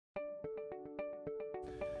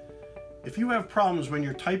If you have problems when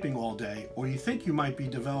you're typing all day, or you think you might be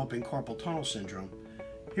developing carpal tunnel syndrome,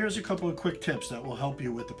 here's a couple of quick tips that will help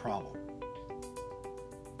you with the problem.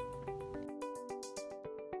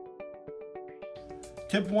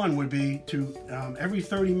 Tip 1 would be to, every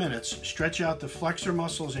 30 minutes, stretch out the flexor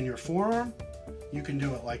muscles in your forearm. You can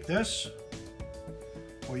do it like this,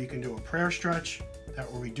 or you can do a prayer stretch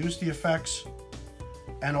that will reduce the effects.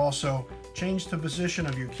 And also change the position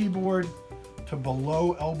of your keyboard to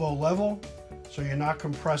below elbow level so you're not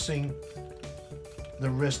compressing the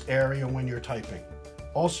wrist area when you're typing.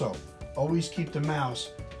 Also, always keep the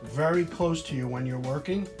mouse very close to you when you're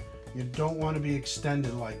working. You don't want to be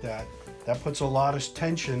extended like that. That puts a lot of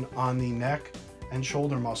tension on the neck and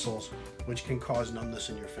shoulder muscles, which can cause numbness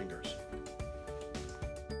in your fingers.